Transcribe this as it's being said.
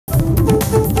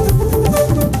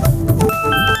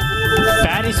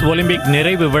Paris Olympic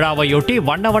நிறைவு விழாவையொட்டி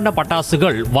வண்ண வண்ண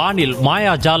பட்டாசுகள் வானில்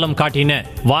மாயாஜாலம் காட்டின.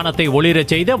 வானத்தை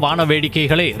ஒளிரச் செய்த வான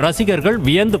வேடிக்கைகளை ரசிகர்கள்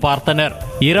வியந்து பார்த்தனர்.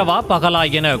 இரவா பகலா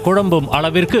என குழம்பும்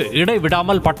அளவிற்கு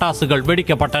இடைவிடாமல் பட்டாசுகள்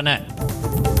வெடிக்கப்பட்டன.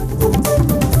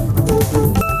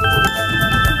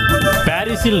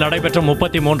 பாரிஸில் நடைபெற்ற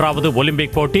 33வது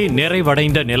ஒலிம்பிக் போட்டி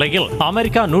நிறைவடைந்த நிலையில்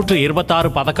அமெரிக்கா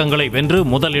 126 பதக்கங்களை வென்று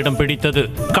முதலிடம் பிடித்தது.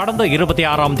 கடந்த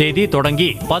 26ஆம் தேதி தொடங்கி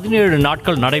 17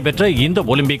 நாட்கள் நடைபெற்ற இந்த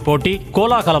ஒலிம்பிக் போட்டி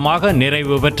கோலாகலமாக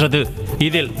நிறைவு பெற்றது.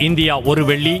 இதில் இந்தியா 1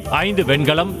 வெள்ளி 5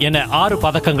 வெண்கலம் என 6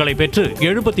 பதக்கங்களை பெற்று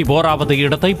 71வது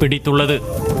இடத்தை பிடித்துள்ளது.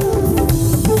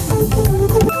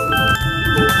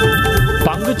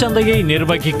 பங்குச்சந்தையை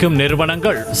நிர்வகிக்கும்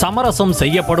நிறுவனங்கள் சமரசம்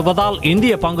செய்யப்படுவதால்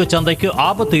இந்திய பங்குச்சந்தைக்கு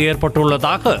ஆபத்து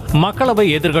ஏற்பட்டுள்ளதாக மக்களவை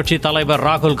எதிர்க்கட்சி தலைவர்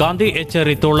ராகுல் காந்தி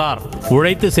எச்சரித்துள்ளார்.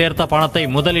 உழைத்து சேர்த்த பணத்தை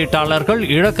முதலீட்டாளர்கள்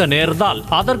இழக்க நேர்ந்தால்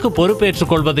அதற்கு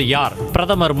பொறுப்பேற்றுக் கொள்வது யார்?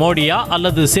 பிரதமர் மோடியா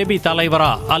அல்லது செபி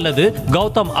தலைவரா அல்லது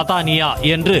கௌதம் அதானியா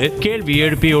என்று கேள்வி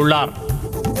எழுப்பியுள்ளார்.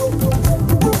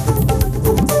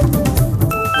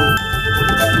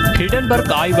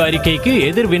 ஹிடன்பர்க் ஆய்வு அறிக்கைக்கு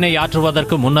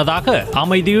எதிர்வினையாற்றுவதற்கு முன்னதாக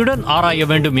அமைதியுடன் ஆராய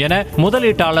வேண்டும் என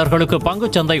முதலீட்டாளர்களுக்கு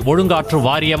பங்குச்சந்தை ஒழுங்காற்று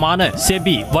வாரியமான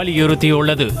செபி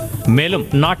வலியுறுத்தியுள்ளது. மேலும்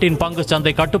நாட்டின்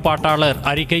பங்குச்சந்தை கட்டுப்பாட்டாளர்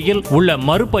அறிக்கையில் உள்ள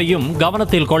மறுப்பையும்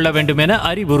கவனத்தில் கொள்ள வேண்டும் என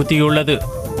அறிவுறுத்தியுள்ளது.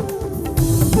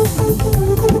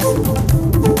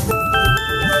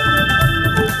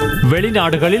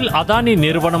 வெளிநாடுகளில் அதானி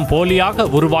நிறுவனம் போலியாக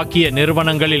உருவாக்கிய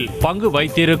நிறுவனங்களில் பங்கு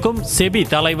வைத்திருக்கும் செபி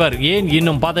தலைவர் ஏன்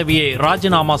இன்னும் பதவியை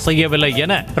ராஜினாமா செய்யவில்லை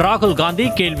என ராகுல் காந்தி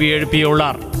கேள்வி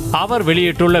எழுப்பியுள்ளார். அவர்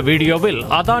வெளியிட்டுள்ள வீடியோவில்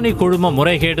அதானி குழும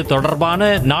முறைகேடு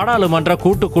தொடர்பான நாடாளுமன்ற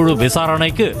கூட்டுக்குழு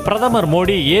விசாரணைக்கு பிரதமர்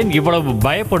மோடி ஏன் இவ்வளவு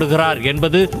பயப்படுகிறார்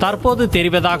என்பது தற்போது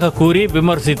தெரிவதாக கூறி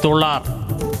விமர்சித்துள்ளார்.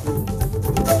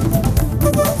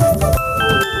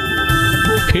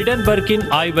 ஹிடன்பர்க்கின்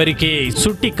ஆய்வறிக்கையை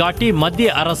சுட்டிக்காட்டி மத்திய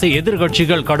அரசை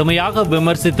எதிர்க்கட்சிகள் கடுமையாக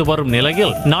விமர்சித்து வரும்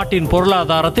நிலையில் நாட்டின்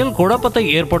பொருளாதாரத்தில் குழப்பத்தை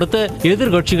ஏற்படுத்த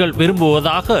எதிர்க்கட்சிகள்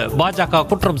விரும்புவதாக பாஜக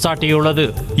குற்றம் சாட்டியுள்ளது.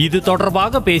 இது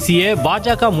தொடர்பாக பேசிய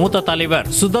பாஜக மூத்த தலைவர்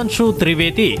சுதான்ஷு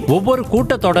திரிவேதி ஒவ்வொரு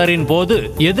கூட்டத்தொடரின் போது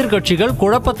எதிர்க்கட்சிகள்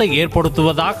குழப்பத்தை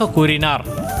ஏற்படுத்துவதாக கூறினார்.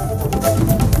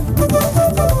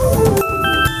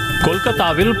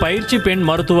 கொல்கத்தாவில் பயிற்சி பெண்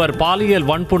மருத்துவர் பாலியல்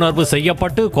வன்புணர்வு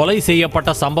செய்யப்பட்டு கொலை செய்யப்பட்ட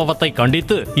சம்பவத்தை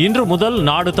கண்டித்து இன்று முதல்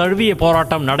நாடு தழுவிய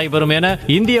போராட்டம் நடைபெறும் என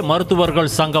இந்திய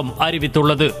மருத்துவர்கள் சங்கம்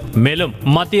அறிவித்துள்ளது. மேலும்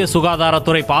மத்திய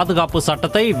சுகாதாரத்துறை பாதுகாப்பு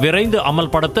சட்டத்தை விரைந்து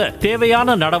அமல்படுத்த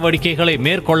தேவையான நடவடிக்கைகளை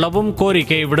மேற்கொள்ளவும்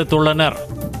கோரிக்கை விடுத்துள்ளனர்.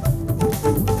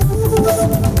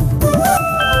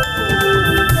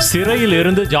 சிறையில்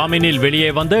இருந்து ஜாமீனில் வெளியே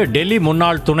வந்த டெல்லி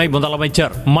முன்னாள் துணை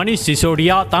முதலமைச்சர் மணிஷ்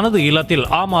சிசோடியா தனது இல்லத்தில்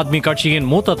ஆம் ஆத்மி கட்சியின்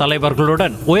மூத்த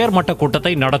தலைவர்களுடன் உயர்மட்ட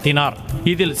கூட்டத்தை நடத்தினார்.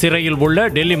 இதில் சிறையில் உள்ள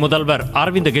டெல்லி முதல்வர்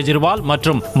அரவிந்த் கெஜ்ரிவால்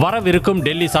மற்றும் வரவிருக்கும்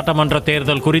டெல்லி சட்டமன்ற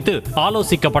தேர்தல் குறித்து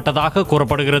ஆலோசிக்கப்பட்டதாக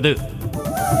கூறப்படுகிறது.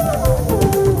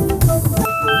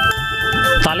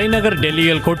 தலைநகர்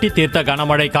டெல்லியில் கொட்டி தீர்த்த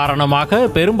கனமழை காரணமாக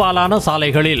பெரும்பாலான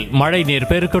சாலைகளில் மழை நீர்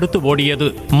பெருக்கெடுத்து ஓடியது.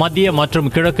 மத்திய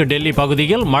மற்றும் கிழக்கு டெல்லி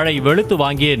பகுதியில் மழை வெளுத்து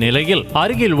வாங்கிய நிலையில்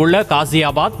அருகில் உள்ள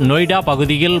காசியாபாத், நொய்டா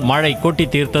பகுதியில் மழை கொட்டி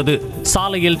தீர்த்தது.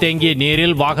 சாலையில் தேங்கிய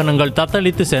நீரில் வாகனங்கள்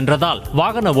தத்தளித்து சென்றதால்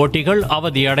வாகன ஓட்டிகள்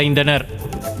அவதியடைந்தனர்.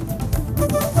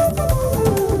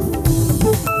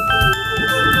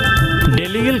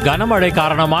 டெல்லியில் கனமழை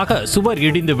காரணமாக சுவர்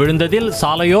இடிந்து விழுந்ததில்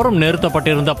சாலையோரம்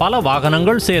நிறுத்தப்பட்டிருந்த பல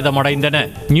வாகனங்கள் சேதமடைந்தன.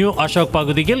 நியூ அசோக்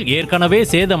பகுதியில் ஏற்கனவே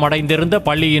சேதமடைந்திருந்த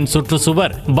பள்ளியின்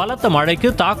சுற்றுச்சுவர் பலத்த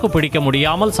மழைக்கு தாக்கு பிடிக்க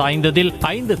முடியாமல் சாய்ந்ததில்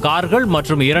 5 கார்கள்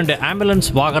மற்றும் 2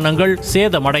 ஆம்புலன்ஸ் வாகனங்கள்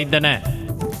சேதமடைந்தன.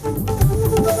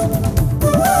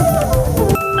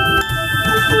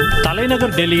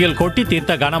 தலைநகர் டெல்லியில் கொட்டி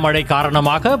தீர்த்த கனமழை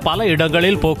காரணமாக பல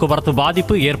இடங்களில் போக்குவரத்து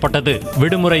பாதிப்பு ஏற்பட்டது.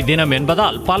 விடுமுறை தினம்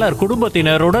என்பதால் பலர்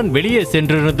குடும்பத்தினருடன் வெளியே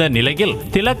சென்றிருந்த நிலையில்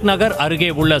திலக் நகர்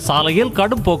அருகே உள்ள சாலையில்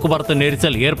கடும் போக்குவரத்து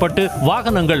நெரிசல் ஏற்பட்டு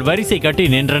வாகனங்கள் வரிசை கட்டி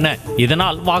நின்றன.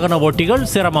 இதனால் வாகன ஓட்டிகள்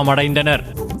சிரமமடைந்தனர்.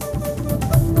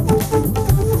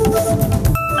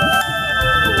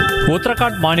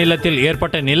 உத்தரகாண்ட் மாநிலத்தில்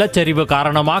ஏற்பட்ட நிலச்சரிவு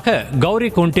காரணமாக கௌரி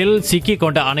குண்டில் சிக்கிக்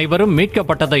கொண்ட அனைவரும்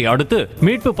மீட்கப்பட்டதை அடுத்து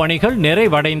மீட்பு பணிகள்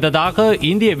நிறைவடைந்ததாக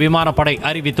இந்திய விமானப்படை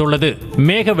அறிவித்துள்ளது.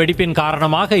 மேக வெடிப்பின்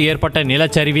காரணமாக ஏற்பட்ட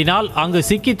நிலச்சரிவினால் அங்கு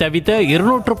சிக்கி தவித்த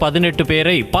 218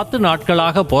 பேரை 10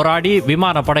 நாட்களாக போராடி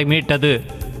விமானப்படை மீட்டது.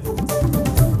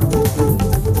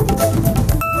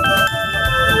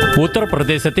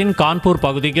 உத்தரப்பிரதேசத்தின் கான்பூர்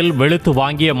பகுதியில் வெளுத்து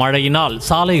வாங்கிய மழையினால்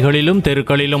சாலைகளிலும்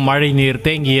தெருக்களிலும் மழை நீர்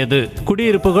தேங்கியது.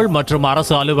 குடியிருப்புகள் மற்றும்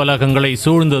அரசு அலுவலகங்களை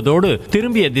சூழ்ந்ததோடு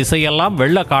திரும்பிய திசையெல்லாம்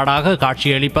வெள்ளக்காடாக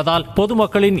காட்சியளிப்பதால்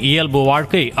பொதுமக்களின் இயல்பு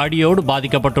வாழ்க்கை அடியோடு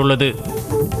பாதிக்கப்பட்டுள்ளது.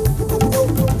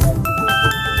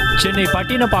 சென்னை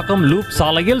பட்டினப்பாக்கம் லூப்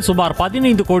சாலையில் சுமார்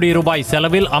 15 கோடி ரூபாய்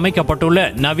செலவில் அமைக்கப்பட்டுள்ள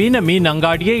நவீன மீன்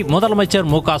அங்காடியை முதலமைச்சர்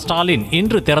மு.க.ஸ்டாலின்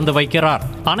இன்று திறந்து வைக்கிறார்.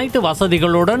 அனைத்து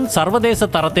வசதிகளுடன் சர்வதேச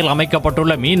தரத்தில்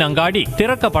அமைக்கப்பட்டுள்ள மீன் அங்காடி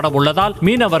திறக்கப்பட உள்ளதால்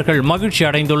மீனவர்கள் மகிழ்ச்சி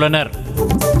அடைந்துள்ளனர்.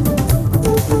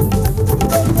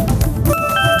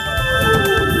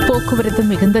 போக்குவரத்து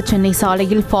மிகுந்த சென்னை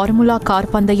சாலையில் ஃபார்முலா கார்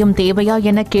பந்தயம் தேவையா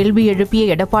என கேள்வி எழுப்பிய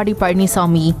எடப்பாடி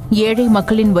பழனிசாமி ஏழை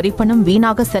மக்களின் வரிப்பணம்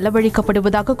வீணாக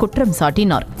செலவழிக்கப்படுவதாக குற்றம்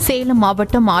சாட்டினார். சேலம்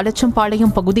மாவட்டம்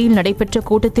ஆலச்சம்பாளையம் பகுதியில் நடைபெற்ற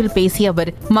கூட்டத்தில் பேசிய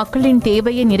அவர் மக்களின்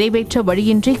தேவையை நிறைவேற்ற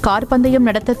வழியின்றி கார் பந்தயம்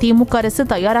நடத்த திமுக அரசு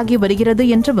தயாராகி வருகிறது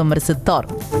என்று விமர்சித்தார்.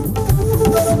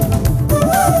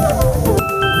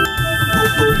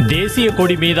 தேசிய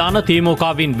கொடி மீதான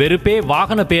திமுகவின் வெறுப்பே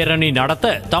வாகன பேரணி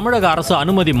நடத்த தமிழக அரசு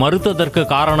அனுமதி மறுத்ததற்கு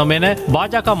காரணம் என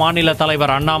பாஜக மாநில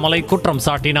தலைவர் அண்ணாமலை குற்றம்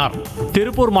சாட்டினார்.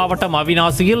 திருப்பூர் மாவட்டம்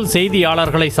அவிநாசியில்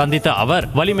செய்தியாளர்களை சந்தித்த அவர்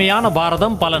வலிமையான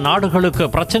பாரதம் பல நாடுகளுக்கு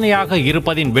பிரச்சனையாக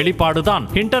இருப்பதின் வெளிப்பாடுதான்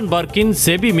ஹிண்டன்பர்க்கின்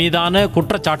செபி மீதான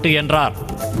குற்றச்சாட்டு என்றார்.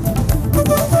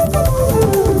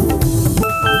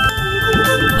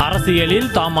 அரசியலில்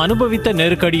தாம் அனுபவித்த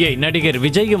நெருக்கடியை நடிகர்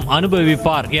விஜயும்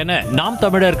அனுபவிப்பார் என நாம்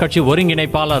தமிழர் கட்சி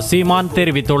ஒருங்கிணைப்பாளர் சீமான்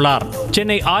தெரிவித்துள்ளார்.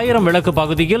 சென்னை 1000 விளக்கு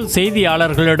பகுதியில்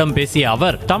செய்தியாளர்களிடம் பேசிய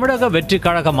அவர் தமிழக வெற்றி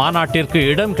கழக மாநாட்டிற்கு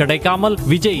இடம் கிடைக்காமல்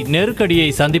விஜய் நெருக்கடியை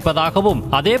சந்திப்பதாகவும்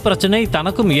அதே பிரச்சனை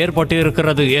தனக்கும்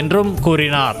ஏற்பட்டிருக்கிறது என்றும்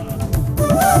கூறினார்.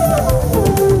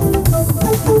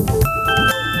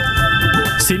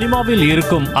 சினிமாவில்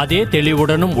இருக்கும் அதே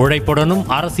தெளிவுடனும் உழைப்புடனும்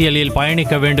அரசியலில்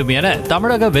பயணிக்க வேண்டும் என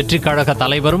தமிழக வெற்றி கழக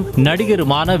தலைவரும்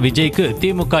நடிகருமான விஜய்க்கு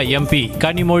திமுக எம்பி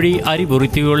கனிமொழி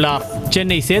அறிவுறுத்தியுள்ளார்.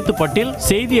 சென்னை சேத்துப்பட்டில்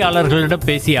செய்தியாளர்களிடம்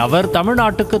பேசிய அவர்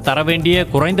தமிழ்நாட்டுக்கு தர வேண்டிய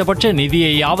குறைந்தபட்ச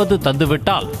நிதியையாவது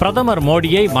தந்துவிட்டால் பிரதமர்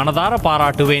மோடியை மனதார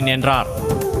பாராட்டுவேன் என்றார்.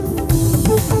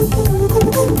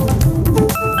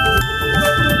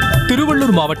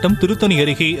 திருவள்ளூர் மாவட்டம் திருத்தணி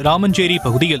அருகே ராமஞ்சேரி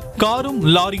பகுதியில் காரும்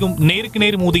லாரியும் நேருக்கு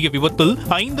நேர் மோதிய விபத்தில்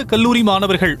 5 கல்லூரி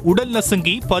மாணவர்கள் உடல்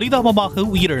நசுங்கி பரிதாபமாக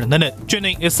உயிரிழந்தனர்.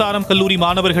 சென்னை SRM கல்லூரி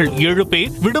மாணவர்கள் 7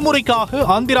 பேர் விடுமுறைக்காக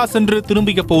ஆந்திரா சென்று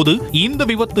திரும்பிய போது இந்த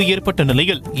விபத்து ஏற்பட்ட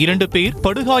நிலையில் 2 பேர்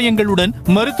படுகாயங்களுடன்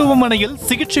மருத்துவமனையில்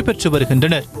சிகிச்சை பெற்று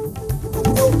வருகின்றனர்.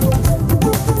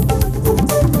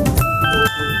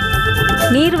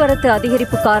 நீர்வரத்து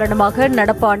அதிகரிப்பு காரணமாக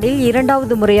நடப்பாண்டில்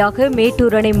 2வது முறையாக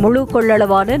மேட்டூர் அணை முழு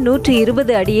கொள்ளளவான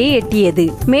 120 அடியை எட்டியது.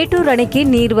 மேட்டூர் அணைக்கு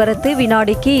நீர்வரத்து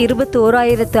வினாடிக்கு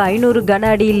 21,500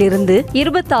 கன அடியிலிருந்து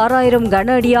 26,000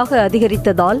 கன அடியாக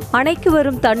அதிகரித்ததால் அணைக்கு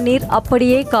வரும் தண்ணீர்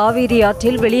அப்படியே காவிரி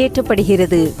ஆற்றில்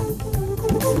வெளியேற்றப்படுகிறது.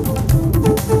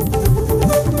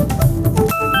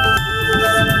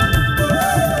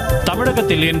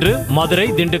 தமிழகத்தில் இன்று மதுரை,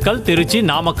 திண்டுக்கல், திருச்சி,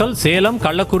 நாமக்கல், சேலம்,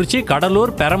 கள்ளக்குறிச்சி,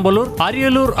 கடலூர், பெரம்பலூர்,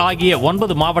 அரியலூர் ஆகிய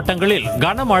 9 மாவட்டங்களில்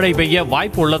கனமழை பெய்ய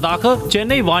வாய்ப்பு உள்ளதாக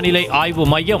சென்னை வானிலை ஆய்வு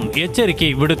மையம்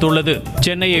எச்சரிக்கை விடுத்துள்ளது.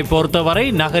 சென்னையை பொறுத்தவரை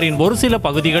நகரின் ஒரு சில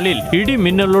பகுதிகளில் இடி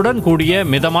மின்னலுடன் கூடிய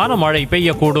மிதமான மழை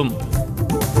பெய்யக்கூடும்.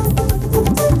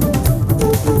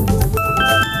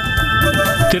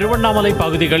 திருவண்ணாமலை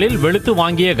பகுதிகளில் வெளுத்து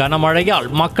வாங்கிய கனமழையால்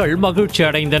மக்கள் மகிழ்ச்சி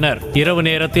அடைந்தனர். இரவு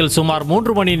நேரத்தில் சுமார்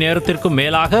 3 மணி நேரத்திற்கும்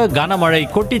மேலாக கனமழை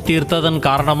கொட்டி தீர்த்ததன்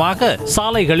காரணமாக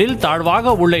சாலைகளில்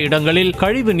தாழ்வாக உள்ள இடங்களில்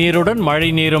கழிவு நீருடன்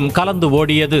மழை நீரும் கலந்து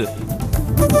ஓடியது.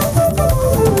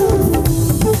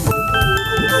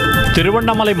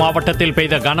 திருவண்ணாமலை மாவட்டத்தில்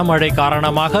பெய்த கனமழை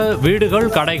காரணமாக வீடுகள்,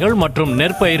 கடைகள் மற்றும்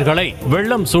நெற்பயிர்களை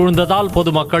வெள்ளம் சூழ்ந்ததால்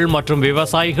பொதுமக்கள் மற்றும்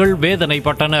விவசாயிகள்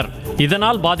வேதனைப்பட்டனர்.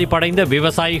 இதனால் பாதிப்படைந்த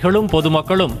விவசாயிகளும்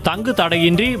பொதுமக்களும் தங்கு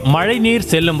தடையின்றி மழைநீர்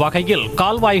செல்லும் வகையில்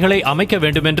கால்வாய்களை அமைக்க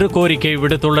வேண்டும் என்று கோரிக்கை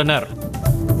விடுத்துள்ளனர்.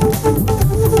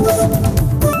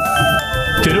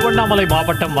 திருவண்ணாமலை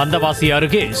மாவட்டம் வந்தவாசி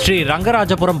அருகே ஸ்ரீ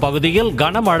ரங்கராஜபுரம் பகுதியில்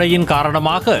கனமழையின்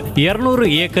காரணமாக 200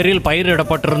 ஏக்கரில்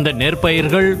பயிரிடப்பட்டிருந்த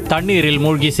நெற்பயிர்கள் தண்ணீரில்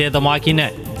மூழ்கி சேதமாகின.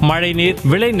 மழைநீர்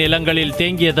விளை நிலங்களில்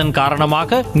தேங்கியதன்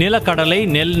காரணமாக நிலக்கடலை,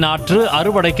 நெல் நாற்று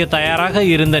அறுவடைக்கு தயாராக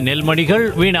இருந்த நெல்மணிகள்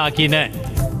வீணாகின.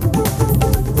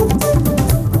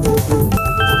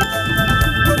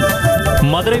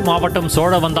 மதுரை மாவட்டம்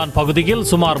சோழவந்தான் பகுதியில்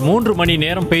சுமார் 3 மணி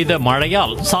நேரம் பெய்த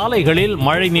மழையால் சாலைகளில்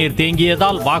மழைநீர்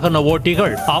தேங்கியதால் வாகன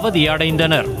ஓட்டிகள்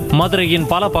அவதியடைந்தனர். மதுரையின்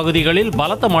பல பகுதிகளில்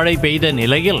பலத்த மழை பெய்த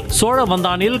நிலையில்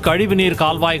சோழவந்தானில் கழிவுநீர்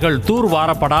கால்வாய்கள்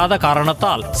தூர்வாரப்படாத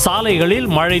காரணத்தால் சாலைகளில்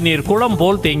மழைநீர் குளம்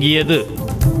போல் தேங்கியது.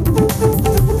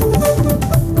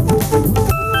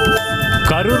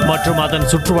 கரூர் மற்றும் அதன்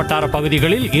சுற்றுவட்டார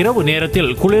பகுதிகளில் இரவு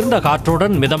நேரத்தில் குளிர்ந்த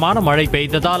காற்றுடன் மிதமான மழை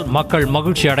பெய்ததால் மக்கள்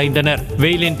மகிழ்ச்சி அடைந்தனர்.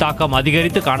 வெயிலின் தாக்கம்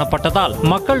அதிகரித்து காணப்பட்டதால்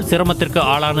மக்கள் சிரமத்திற்கு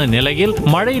ஆளான நிலையில்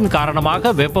மழையின்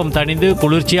காரணமாக வெப்பம் தணிந்து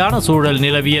குளிர்ச்சியான சூழல்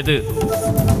நிலவியது.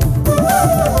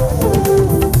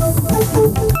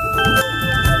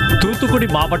 தூத்துக்குடி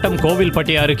தூத்துக்குடி மாவட்டம்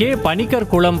கோவில்பட்டி அருகே பனிக்கர்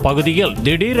குளம் பகுதியில்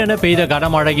திடீரென பெய்த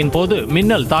கனமழையின் போது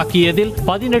மின்னல் தாக்கியதில்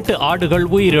 18 ஆடுகள்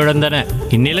உயிரிழந்தன.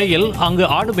 இந்நிலையில் அங்கு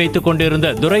ஆடு மேய்த்துக்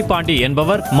கொண்டிருந்த துரைபாண்டி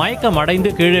என்பவர்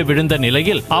மயக்கமடைந்து கீழே விழுந்த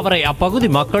நிலையில் அவரை அப்பகுதி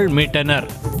மக்கள் மீட்டனர்.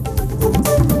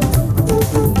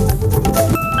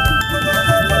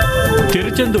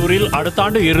 திருச்செந்தூரில் அடுத்த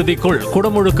ஆண்டு இறுதிக்குள்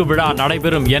குடமுழுக்கு விழா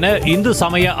நடைபெறும் என இந்து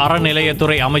சமய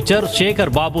அறநிலையத்துறை அமைச்சர்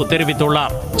சேகர் பாபு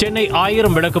தெரிவித்துள்ளார். சென்னை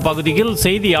 1000 விளக்கு பகுதியில்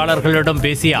செய்தியாளர்களிடம்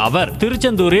பேசிய அவர்,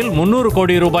 திருச்செந்தூரில் 300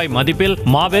 கோடி ரூபாய் மதிப்பில்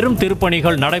மாபெரும்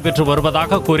திருப்பணிகள் நடைபெற்று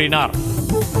வருவதாக கூறினார்.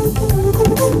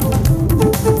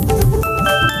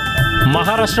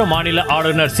 மகாராஷ்டிர மாநில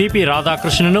ஆளுநர் சிபி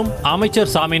ராதாகிருஷ்ணனும்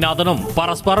அமைச்சர் சாமிநாதனும்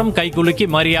பரஸ்பரம் கைகுலுக்கி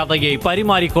மரியாதையை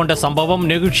பரிமாறிக்கொண்ட சம்பவம்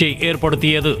நெகிழ்ச்சியை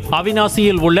ஏற்படுத்தியது.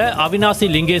 அவினாசியில் உள்ள அவினாசி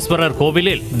லிங்கேஸ்வரர்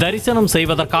கோவிலில் தரிசனம்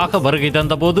செய்வதற்காக வருகை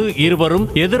தந்தபோது இருவரும்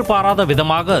எதிர்பாராத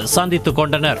விதமாக சந்தித்துக்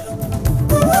கொண்டனர்.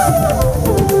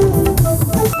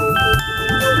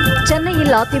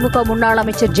 சென்னையில் அதிமுக முன்னாள்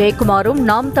அமைச்சர் ஜெயக்குமாரும்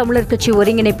நாம் தமிழர் கட்சி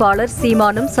ஒருங்கிணைப்பாளர்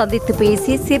சீமானும் சந்தித்து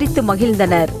பேசி சிரித்து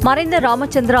மகிழ்ந்தனர். மறைந்த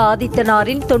ராமச்சந்திர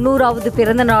ஆதித்தனாரின் 90வது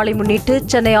பிறந்த நாளை முன்னிட்டு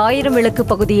சென்னை 1000 விளக்கு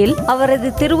பகுதியில்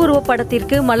அவரது திருவுருவப்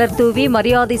படத்திற்கு மலர் தூவி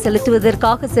மரியாதை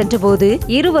செலுத்துவதற்காக சென்றபோது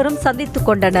இருவரும் சந்தித்துக்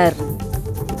கொண்டனர்.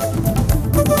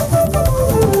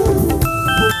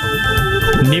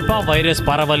 நிபா வைரஸ்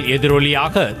பரவல்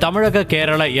எதிரொலியாக தமிழக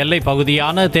கேரள எல்லை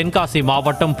பகுதியான தென்காசி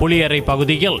மாவட்டம் புளியரை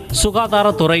பகுதியில்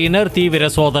சுகாதாரத்துறையினர் தீவிர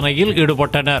சோதனையில்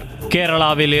ஈடுபட்டனர்.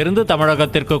 கேரளாவில் இருந்து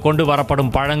தமிழகத்திற்கு கொண்டு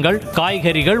வரப்படும் பழங்கள்,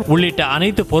 காய்கறிகள் உள்ளிட்ட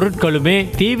அனைத்து பொருட்களுமே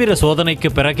தீவிர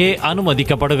சோதனைக்கு பிறகே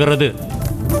அனுமதிக்கப்படுகிறது.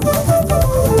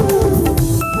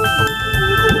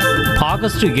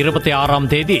 ஆகஸ்ட் 26ஆம்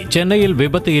தேதி சென்னையில்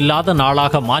விபத்து இல்லாத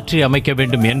நாளாக மாற்றி அமைக்க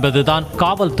வேண்டும் என்பதுதான்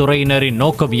காவல்துறையினரின்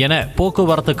நோக்கம் என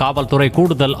போக்குவரத்து காவல்துறை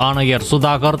கூடுதல் ஆணையர்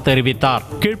சுதாகர் தெரிவித்தார்.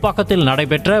 கீழ்ப்பாக்கத்தில்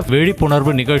நடைபெற்ற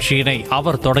விழிப்புணர்வு நிகழ்ச்சியினை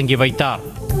அவர் தொடங்கி வைத்தார்.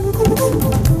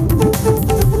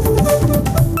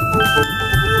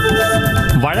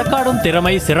 வழக்காடும்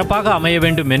திறமை சிறப்பாக அமைய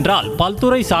வேண்டும் என்றால்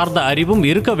பல்துறை சார்ந்த அறிவும்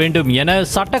இருக்க வேண்டும் என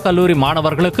சட்டக்கல்லூரி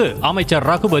மாணவர்களுக்கு அமைச்சர்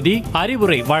ரகுபதி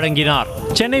அறிவுரை வழங்கினார்.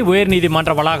 சென்னை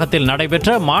உயர்நீதிமன்ற வளாகத்தில்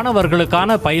நடைபெற்ற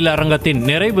மாணவர்களுக்கான பயிலரங்கத்தின்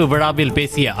நிறைவு விழாவில்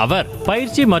பேசிய அவர்,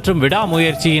 பயிற்சி மற்றும்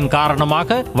விடாமுயற்சியின்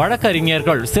காரணமாக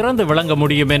வழக்கறிஞர்கள் சிறந்து விளங்க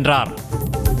முடியும் என்றார்.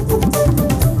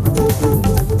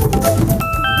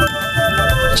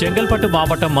 செங்கல்பட்டு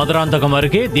மாவட்டம் மதுராந்தகம்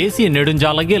அருகே தேசிய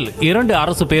நெடுஞ்சாலையில் 2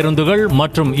 அரசு பேருந்துகள்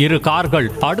மற்றும் 2 கார்கள்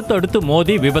அடுத்தடுத்து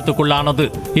மோதி விபத்துக்குள்ளானது.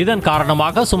 இதன்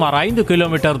காரணமாக சுமார் 5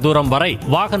 கிலோமீட்டர் தூரம் வரை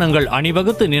வாகனங்கள்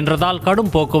அணிவகுத்து நின்றதால்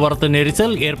கடும் போக்குவரத்து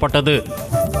நெரிசல் ஏற்பட்டது.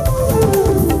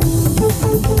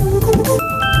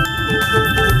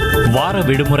 வார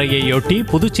விடுமுறையையொட்டி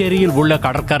புதுச்சேரியில் உள்ள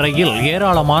கடற்கரையில்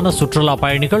ஏராளமான சுற்றுலா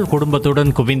பயணிகள்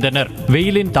குடும்பத்துடன் குவிந்தனர்.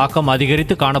 வெயிலின் தாக்கம்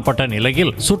அதிகரித்து காணப்பட்ட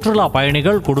நிலையில் சுற்றுலா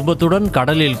பயணிகள் குடும்பத்துடன்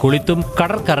கடலில் குளித்தும்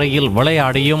கடற்கரையில்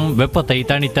விளையாடியும் வெப்பத்தை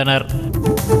தணித்தனர்.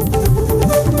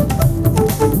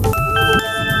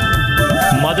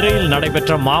 மதுரையில்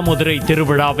நடைபெற்ற மாமதுரை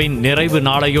திருவிழாவின் நிறைவு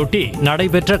நாளையொட்டி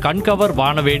நடைபெற்ற கண்கவர்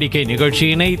வானவேடிக்கை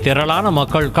நிகழ்ச்சியினை திரளான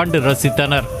மக்கள் கண்டு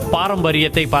ரசித்தனர்.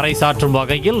 பாரம்பரியத்தை பறைசாற்றும்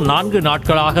வகையில் 4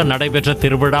 நாட்களாக நடைபெற்ற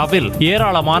திருவிழாவில்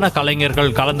ஏராளமான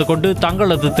கலைஞர்கள் கலந்து கொண்டு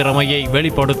தங்களது திறமையை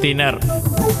வெளிப்படுத்தினர்.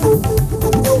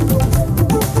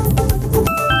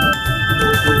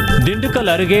 திண்டுக்கல்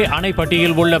அருகே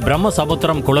அணைப்பட்டியில் உள்ள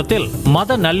பிரம்மசமுத்திரம் குளத்தில்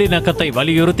மத நல்லிணக்கத்தை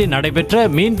வலியுறுத்தி நடைபெற்ற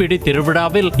மீன்பிடி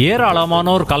திருவிழாவில்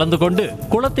ஏராளமானோர் கலந்து கொண்டு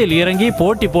குளத்தில் இறங்கி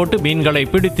போட்டி போட்டு மீன்களை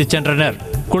பிடித்துச் சென்றனர்.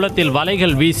 குளத்தில்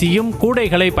வலைகள் வீசியும்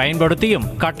கூடைகளை பயன்படுத்தியும்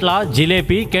கட்லா,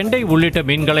 ஜிலேபி, கெண்டை உள்ளிட்ட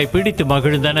மீன்களை பிடித்து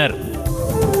மகிழ்ந்தனர்.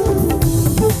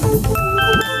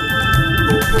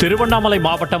 திருவண்ணாமலை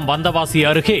மாவட்டம் வந்தவாசி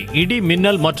அருகே இடி,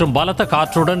 மின்னல் மற்றும் பலத்த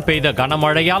காற்றுடன் பெய்த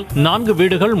கனமழையால் 4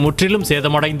 வீடுகள் முற்றிலும்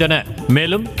சேதமடைந்தன.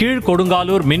 மேலும் கீழ்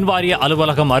கொடுங்காலூர் மின்வாரிய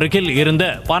அலுவலகம் அருகில்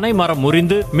இருந்த பனை மரம்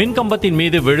முறிந்து மின்கம்பத்தின்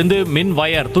மீது விழுந்து மின்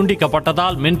வயர்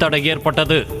துண்டிக்கப்பட்டதால் மின்தடை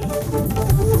ஏற்பட்டது.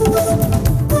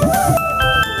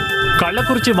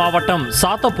 கள்ளக்குறிச்சி மாவட்டம்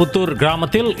சாத்தப்புத்தூர்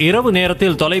கிராமத்தில் இரவு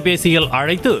நேரத்தில் தொலைபேசியில்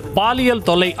அழைத்து பாலியல்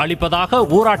தொல்லை அளிப்பதாக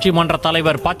ஊராட்சி மன்ற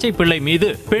தலைவர் பச்சை பிள்ளை மீது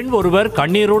பெண் ஒருவர்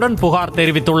கண்ணீருடன் புகார்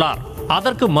தெரிவித்துள்ளார்.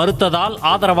 அதற்கு மறுத்ததால்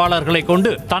ஆதரவாளர்களை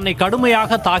கொண்டு தன்னை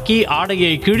கடுமையாக தாக்கி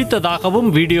ஆடையை கிழித்ததாகவும்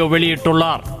வீடியோ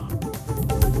வெளியிட்டுள்ளார்.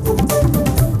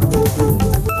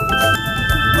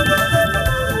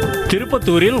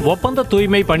 திருப்பத்தூரில் ஒப்பந்த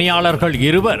தூய்மை பணியாளர்கள்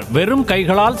இருவர் வெறும்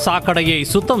கைகளால் சாக்கடையை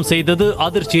சுத்தம் செய்தது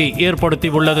அதிர்ச்சியை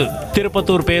ஏற்படுத்தியுள்ளது.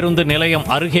 திருப்பத்தூர் பேருந்து நிலையம்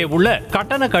அருகே உள்ள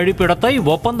கட்டண கழிப்பிடத்தை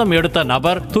ஒப்பந்தம் எடுத்த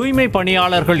நபர் தூய்மை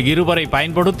பணியாளர்கள் இருவரை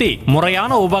பயன்படுத்தி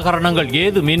முறையான உபகரணங்கள்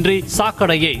ஏதுமின்றி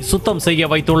சாக்கடையை சுத்தம் செய்ய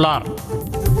வைத்துள்ளார்.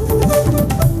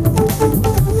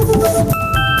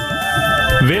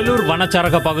 வேலூர்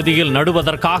வனச்சரக பகுதியில்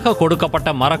நடுவதற்காக கொடுக்கப்பட்ட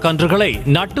மரக்கன்றுகளை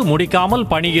நட்டு முடிக்காமல்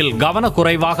பணியில்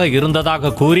கவனக்குறைவாக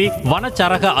இருந்ததாக கூறி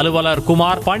வனச்சரக அலுவலர்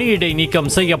குமார் பணியிடை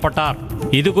நீக்கம் செய்யப்பட்டார்.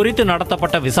 இதுகுறித்து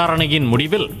நடத்தப்பட்ட விசாரணையின்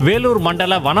முடிவில் வேலூர்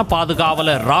மண்டல வன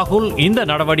பாதுகாவலர் ராகுல் இந்த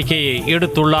நடவடிக்கையை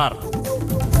எடுத்துள்ளார்.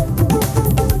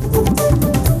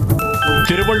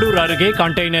 திருவள்ளூர் அருகே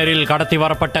கண்டெய்னரில் கடத்தி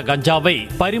வரப்பட்ட கஞ்சாவை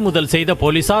பறிமுதல் செய்த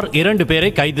போலீசார் 2 பேரை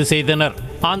கைது செய்தனர்.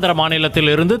 ஆந்திர மாநிலத்தில்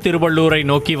இருந்து திருவள்ளூரை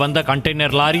நோக்கி வந்த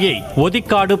கண்டெய்னர் லாரியை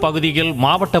ஒதிக்காடு பகுதியில்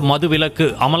மாவட்ட மதுவிலக்கு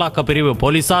அமலாக்க பிரிவு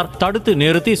போலீசார் தடுத்து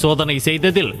நிறுத்தி சோதனை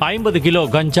செய்ததில் 50 கிலோ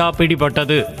கஞ்சா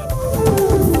பிடிபட்டது.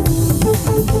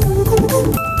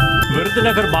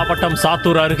 விருதுநகர் மாவட்டம்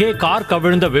சாத்தூர் அருகே கார்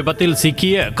கவிழ்ந்த விபத்தில்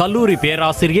சிக்கிய கல்லூரி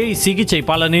பேராசிரியை சிகிச்சை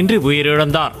பலனின்றி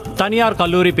உயிரிழந்தார். தனியார்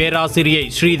கல்லூரி பேராசிரியை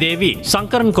ஸ்ரீதேவி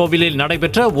சங்கரன் கோவிலில்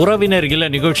நடைபெற்ற உறவினர் இல்ல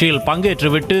நிகழ்ச்சியில்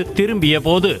பங்கேற்றுவிட்டு திரும்பிய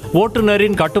போது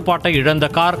ஓட்டுநரின் கட்டுப்பாட்டை இழந்த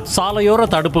கார் சாலையோர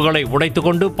தடுப்புகளை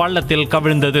உடைத்துக்கொண்டு பள்ளத்தில்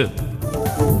கவிழ்ந்தது.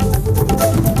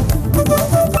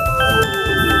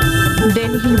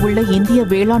 டெல்லியில் உள்ள இந்திய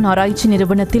வேளாண் ஆராய்ச்சி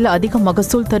நிறுவனத்தில் அதிக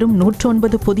மகசூல் தரும்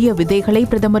 109 புதிய விதைகளை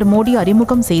பிரதமர் மோடி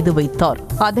அறிமுகம் செய்து வைத்தார்.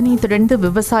 அதனைத் தொடர்ந்து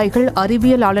விவசாயிகள்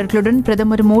அறிவியலாளர்களுடன்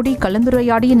பிரதமர் மோடி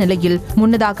கலந்துரையாடிய நிலையில்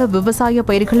முன்னதாக விவசாய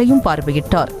பயிர்களையும்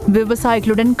பார்வையிட்டார்.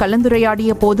 விவசாயிகளுடன்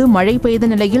கலந்துரையாடிய போது மழை பெய்த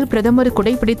நிலையில் பிரதமர்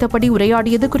குடைபிடித்தபடி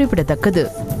உரையாடியது குறிப்பிடத்தக்கது.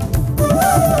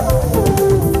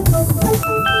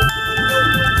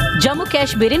 ஜம்மு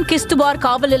காஷ்மீரின் கிஸ்துவார்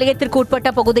காவல் நிலையத்திற்கு உட்பட்ட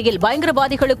பகுதியில்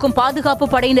பயங்கரவாதிகளுக்கும் பாதுகாப்பு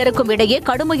படையினருக்கும் இடையே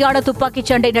கடுமையான துப்பாக்கிச்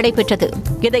சண்டை நடைபெற்றது.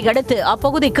 இதையடுத்து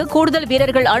அப்பகுதிக்கு கூடுதல்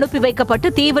வீரர்கள் அனுப்பி வைக்கப்பட்டு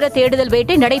தீவிர தேடுதல்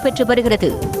வேட்டை நடைபெற்று வருகிறது.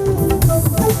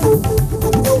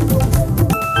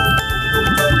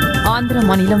 ஆந்திர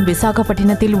மாநிலம்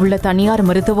விசாகப்பட்டினத்தில் உள்ள தனியார்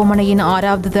மருத்துவமனையின்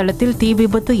 6வது தளத்தில் தீ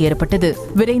விபத்து ஏற்பட்டது.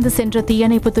 விரைந்து சென்ற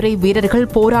தீயணைப்புத்துறை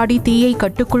வீரர்கள் போராடி தீயை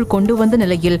கட்டுக்குள் கொண்டு வந்த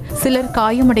நிலையில் சிலர்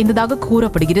காயமடைந்ததாக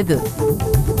கூறப்படுகிறது.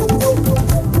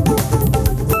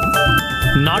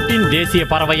 நாட்டின் தேசிய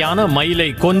பறவையான மயிலை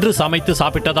கொன்று சமைத்து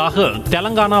சாப்பிட்டதாக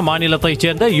தெலங்கானா மாநிலத்தைச்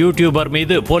சேர்ந்த யூடியூபர்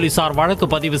மீது போலீசார் வழக்கு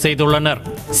பதிவு செய்துள்ளனர்.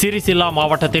 சிரிசில்லா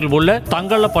மாவட்டத்தில் உள்ள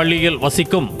தங்களப்பள்ளியில்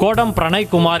வசிக்கும் கோடம்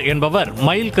பிரணய்குமார் என்பவர்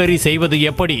மயில் கறி செய்வது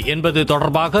எப்படி என்பது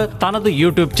தொடர்பாக தனது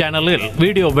யூடியூப் சேனலில்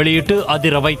வீடியோ வெளியிட்டு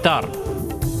அதிர வைத்தார்.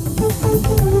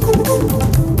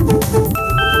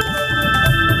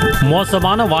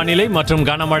 மோசமான வானிலை மற்றும்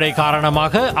கனமழை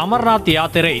காரணமாக அமர்நாத்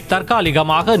யாத்திரை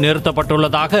தற்காலிகமாக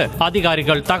நிறுத்தப்பட்டுள்ளதாக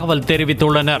அதிகாரிகள் தகவல்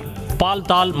தெரிவித்துள்ளனர்.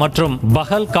 பால்தால் மற்றும்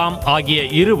பஹல்காம் ஆகிய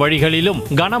 2 வழிகளிலும்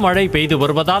கனமழை பெய்து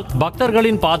வருவதால்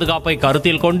பக்தர்களின் பாதுகாப்பை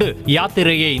கருத்தில் கொண்டு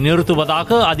யாத்திரையை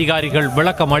நிறுத்துவதாக அதிகாரிகள்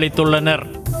விளக்கம் அளித்துள்ளனர்.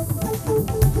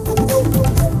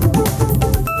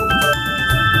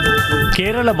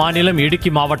 கேரள மாநிலம் இடுக்கி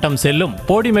மாவட்டம் செல்லும்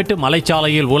போடிமெட்டு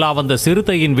மலைச்சாலையில் உலா வந்த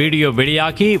சிறுத்தையின் வீடியோ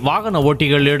வெளியாகி வாகன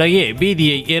ஓட்டிகளிடையே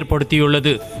பீதியை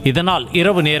ஏற்படுத்தியுள்ளது. இதனால்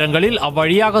இரவு நேரங்களில்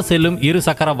அவ்வழியாக செல்லும் 2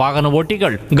 சக்கர வாகன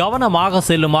ஓட்டிகள் கவனமாக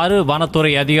செல்லுமாறு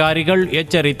வனத்துறை அதிகாரிகள்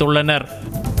எச்சரித்துள்ளனர்.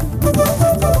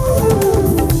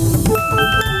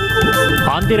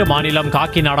 ஆந்திர மாநிலம்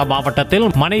காக்கிநாடா மாவட்டத்தில்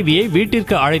மனைவியை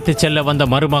வீட்டிற்கு அழைத்துச் செல்ல வந்த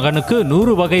மருமகனுக்கு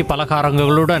 100 வகை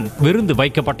பலகாரங்களுடன் விருந்து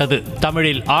வைக்கப்பட்டது.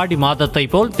 தமிழில் ஆடி மாதத்தை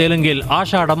போல் தெலுங்கில்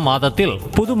ஆஷாடம் மாதத்தில்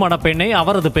புது மணப்பெண்ணை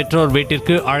அவரது பெற்றோர்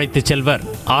வீட்டிற்கு அழைத்துச் செல்வர்.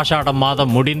 ஆஷாடம்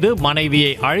மாதம் முடிந்து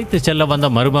மனைவியை அழைத்துச் செல்ல வந்த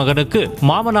மருமகனுக்கு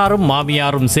மாமனாரும்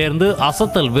மாமியாரும் சேர்ந்து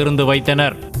அசத்தல் விருந்து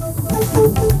வைத்தனர்.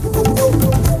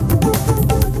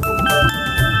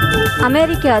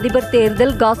 அமெரிக்க அதிபர்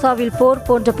தேர்தல், காசாவில் போர்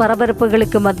போன்ற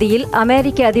பரபரப்புகளுக்கு மத்தியில்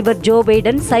அமெரிக்க அதிபர் ஜோ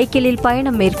பைடன் சைக்கிளில்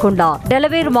பயணம் மேற்கொண்டார்.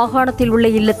 டெலவேர் மாகாணத்தில் உள்ள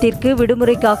இல்லத்திற்கு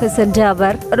விடுமுறைக்காக சென்ற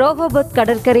அவர் ரோஹோபத்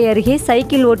கடற்கரை அருகே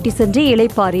சைக்கிள் ஓட்டி சென்று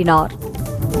இளைப்பாறினார்.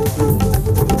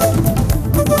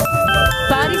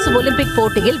 பாரிஸ் ஒலிம்பிக்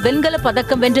போட்டியில் வெண்கல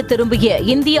பதக்கம் வென்று திரும்பிய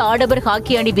இந்திய ஆடவர்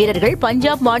ஹாக்கி அணி வீரர்கள்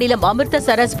பஞ்சாப் மாநிலம்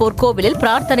அமிர்தசரஸ் பொற்கோவிலில்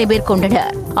பிரார்த்தனை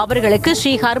மேற்கொண்டனர். அவர்களுக்கு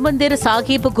ஸ்ரீ ஹர்மந்திர்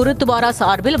சாஹிப் குருத்வாரா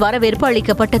சார்பில் வரவேற்பு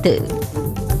அளிக்கப்பட்டது.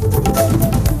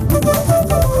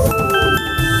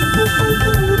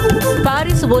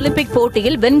 பாரிஸ் ஒலிம்பிக்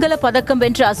போட்டியில் வெண்கல பதக்கம்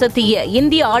வென்று அசத்திய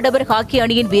இந்திய ஆடவர் ஹாக்கி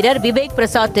அணியின் வீரர் விவேக்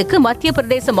பிரசாத்துக்கு மத்திய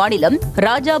பிரதேச மாநிலம்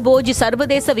ராஜா போஜ்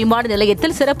சர்வதேச விமான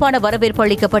நிலையத்தில் சிறப்பான வரவேற்பு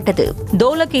அளிக்கப்பட்டது.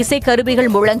 தோலக் இசை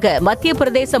கருவிகள் முழங்க மத்திய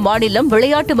பிரதேச மாநிலம்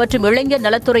விளையாட்டு மற்றும் இளைஞர்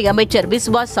நலத்துறை அமைச்சர்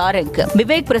விஸ்வாஸ் சாரங்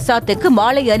விவேக் பிரசாத்துக்கு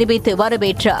மாலை அணிவித்து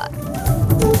வரவேற்றார்.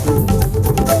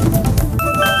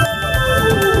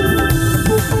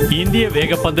 இந்திய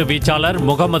வேகப்பந்து வீச்சாளர்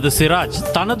முகமது சிராஜ்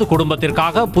தனது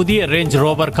குடும்பத்திற்காக புதிய ரேஞ்ச்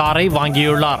ரோவர் காரை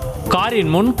வாங்கியுள்ளார்.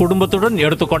 காரின் முன் குடும்பத்துடன்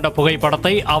எடுத்துக்கொண்ட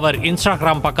புகைப்படத்தை அவர்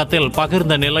இன்ஸ்டாகிராம் பக்கத்தில்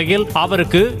பகிர்ந்த நிலையில்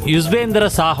அவருக்கு யுஸ்வேந்திர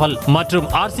சாஹல் மற்றும்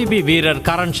RCB வீரர்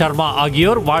கரண் சர்மா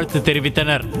ஆகியோர் வாழ்த்து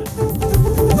தெரிவித்தனர்.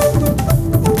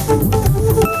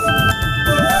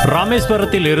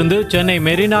 ராமேஸ்வரத்தில் இருந்து சென்னை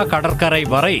மெரினா கடற்கரை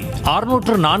வரை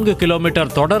 604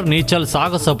 கிலோமீட்டர் தொடர் நீச்சல்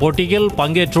சாகச போட்டியில்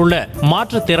பங்கேற்றுள்ள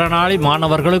மாற்றுத்திறனாளி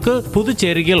மாணவர்களுக்கு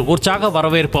புதுச்சேரியில் உற்சாக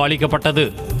வரவேற்பு அளிக்கப்பட்டது.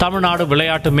 தமிழ்நாடு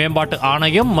விளையாட்டு மேம்பாட்டு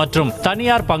ஆணையம் மற்றும்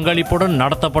தனியார் பங்களிப்புடன்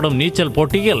நடத்தப்படும் நீச்சல்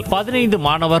போட்டியில் 15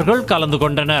 மாணவர்கள் கலந்து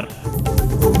கொண்டனர்.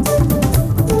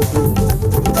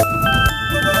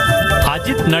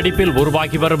 அஜித் நடிப்பில்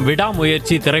உருவாகி வரும்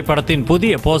விடாமுயற்சி திரைப்படத்தின்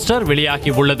புதிய போஸ்டர்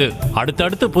வெளியாகி உள்ளது.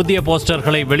 அடுத்தடுத்து புதிய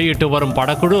போஸ்டர்களை வெளியிட்டு வரும்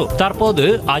படக்குழு தற்போது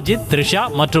அஜித், த்ரிஷா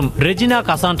மற்றும் ரெஜினா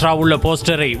கசான்ட்ரா உள்ள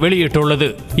போஸ்டரை வெளியிட்டுள்ளது.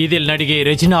 இதில் நடிகை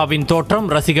ரெஜினாவின் தோற்றம்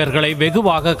ரசிகர்களை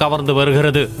வெகுவாக கவர்ந்து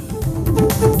வருகிறது.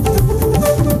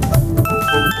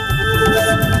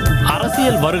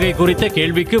 அரசியல் வருகை குறித்த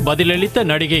கேள்விக்கு பதிலளித்த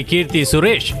நடிகை கீர்த்தி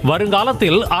சுரேஷ்,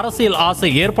 வருங்காலத்தில் அரசியல் ஆசை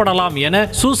ஏற்படலாம் என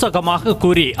சூசகமாக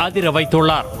கூறி அதிர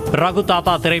வைத்துள்ளார். ரகு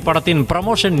தாத்தா திரைப்படத்தின்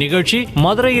ப்ரமோஷன் நிகழ்ச்சி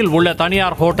மதுரையில் உள்ள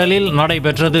தனியார் ஹோட்டலில்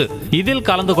நடைபெற்றது. இதில்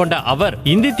கலந்து கொண்ட அவர்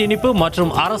இந்தி திணிப்பு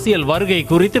மற்றும் அரசியல் வருகை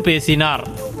குறித்து பேசினார்.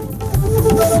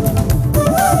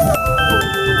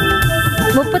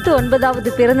 39வது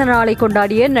பிறந்த நாளை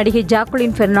கொண்டாடிய நடிகை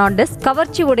ஜாக்குலின் பெர்னாண்டஸ்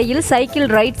கவர்ச்சி உடையில் சைக்கிள்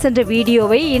ரைட் சென்ற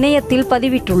வீடியோவை இணையத்தில்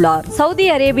பதிவிட்டுள்ளார். சவுதி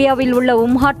அரேபியாவில் உள்ள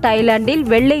உம்ஹாட் தாய்லாந்தில்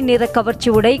வெள்ளை நிற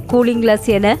கவர்ச்சி உடை, கூலிங் கிளாஸ்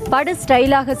என படு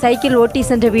ஸ்டைலாக சைக்கிள் ஓட்டி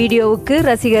சென்ற வீடியோவுக்கு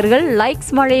ரசிகர்கள்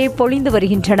லைக்ஸ் மழையை பொழிந்து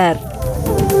வருகின்றனர்.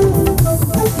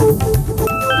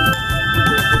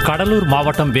 கடலூர்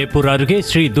மாவட்டம் வேப்பூர் அருகே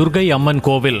ஸ்ரீ துர்கை அம்மன்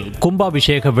கோவில்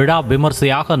கும்பாபிஷேக விழா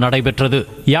விமர்சையாக நடைபெற்றது.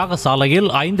 யாகசாலையில்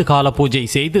 5 கால பூஜை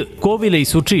செய்து கோவிலை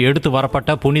சுற்றி எடுத்து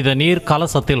வரப்பட்ட புனித நீர்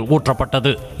கலசத்தில்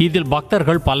ஊற்றப்பட்டது. இதில்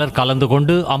பக்தர்கள் பலர் கலந்து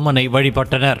கொண்டு அம்மனை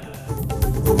வழிபட்டனர்.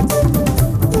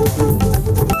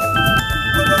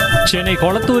 சென்னை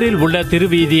கொளத்தூரில் உள்ள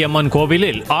திருவீதியம்மன்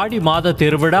கோவிலில் ஆடி மாத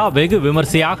திருவிழா வெகு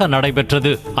விமர்சையாக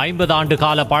நடைபெற்றது. 50 ஆண்டு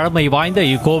கால பழமை வாய்ந்த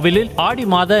இக்கோவிலில் ஆடி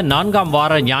மாத 4ஆம்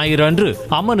வார ஞாயிறு அன்று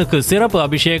அம்மனுக்கு சிறப்பு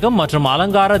அபிஷேகம் மற்றும்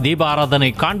அலங்கார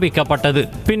தீபாராதனை காண்பிக்கப்பட்டது.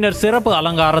 பின்னர் சிறப்பு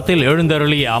அலங்காரத்தில்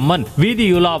எழுந்தருளிய அம்மன்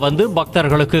வீதியுலா வந்து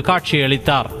பக்தர்களுக்கு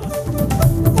காட்சியளித்தார்.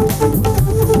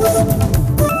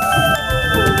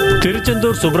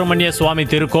 திருச்செந்தூர் சுப்பிரமணிய சுவாமி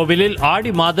திருக்கோவிலில்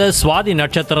ஆடி மாத சுவாதி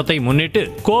நட்சத்திரத்தை முன்னிட்டு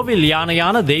கோவில்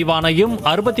யானையான தெய்வானையும்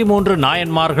 63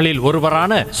 நாயன்மார்களில்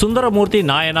ஒருவரான சுந்தரமூர்த்தி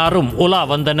நாயனாரும் உலா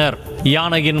வந்தனர்.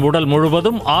 யானையின் உடல்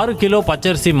முழுவதும் 6 கிலோ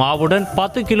பச்சரிசி மாவுடன்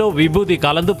 10 கிலோ விபூதி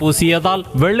கலந்து பூசியதால்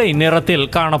வெள்ளை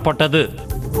நிறத்தில் காணப்பட்டது.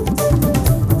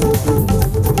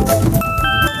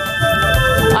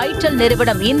 ஐடெல்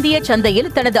நிறுவனம் இந்திய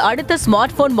சந்தையில் தனது அடுத்த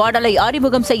ஸ்மார்ட் போன் மாடலை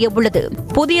அறிமுகம் செய்ய உள்ளது.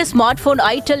 புதிய ஸ்மார்ட் போன்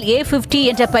ஐடெல் A50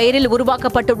 என்ற பெயரில்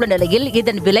உருவாக்கப்பட்டுள்ள நிலையில்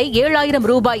இதன் விலை 7000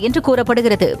 ரூபாய் என்று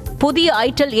கூறப்படுகிறது. புதிய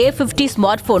ஐடெல் A50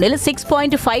 ஸ்மார்ட் போனில்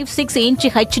 6.56 இன்ச்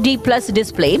HD+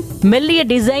 டிஸ்பிளே, மெல்லிய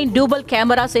டிசைன், டூபல்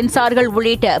கேமரா சென்சார்கள்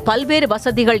உள்ளிட்ட பல்வேறு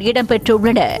வசதிகள்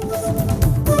இடம்பெற்றுள்ளன.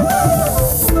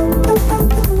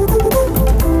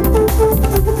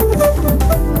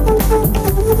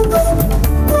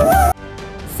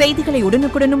 செய்திகளை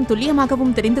உடனுக்குடனும்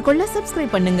துல்லியமாகவும் தெரிந்து கொள்ள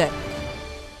சப்ஸ்கிரைப் பண்ணுங்க.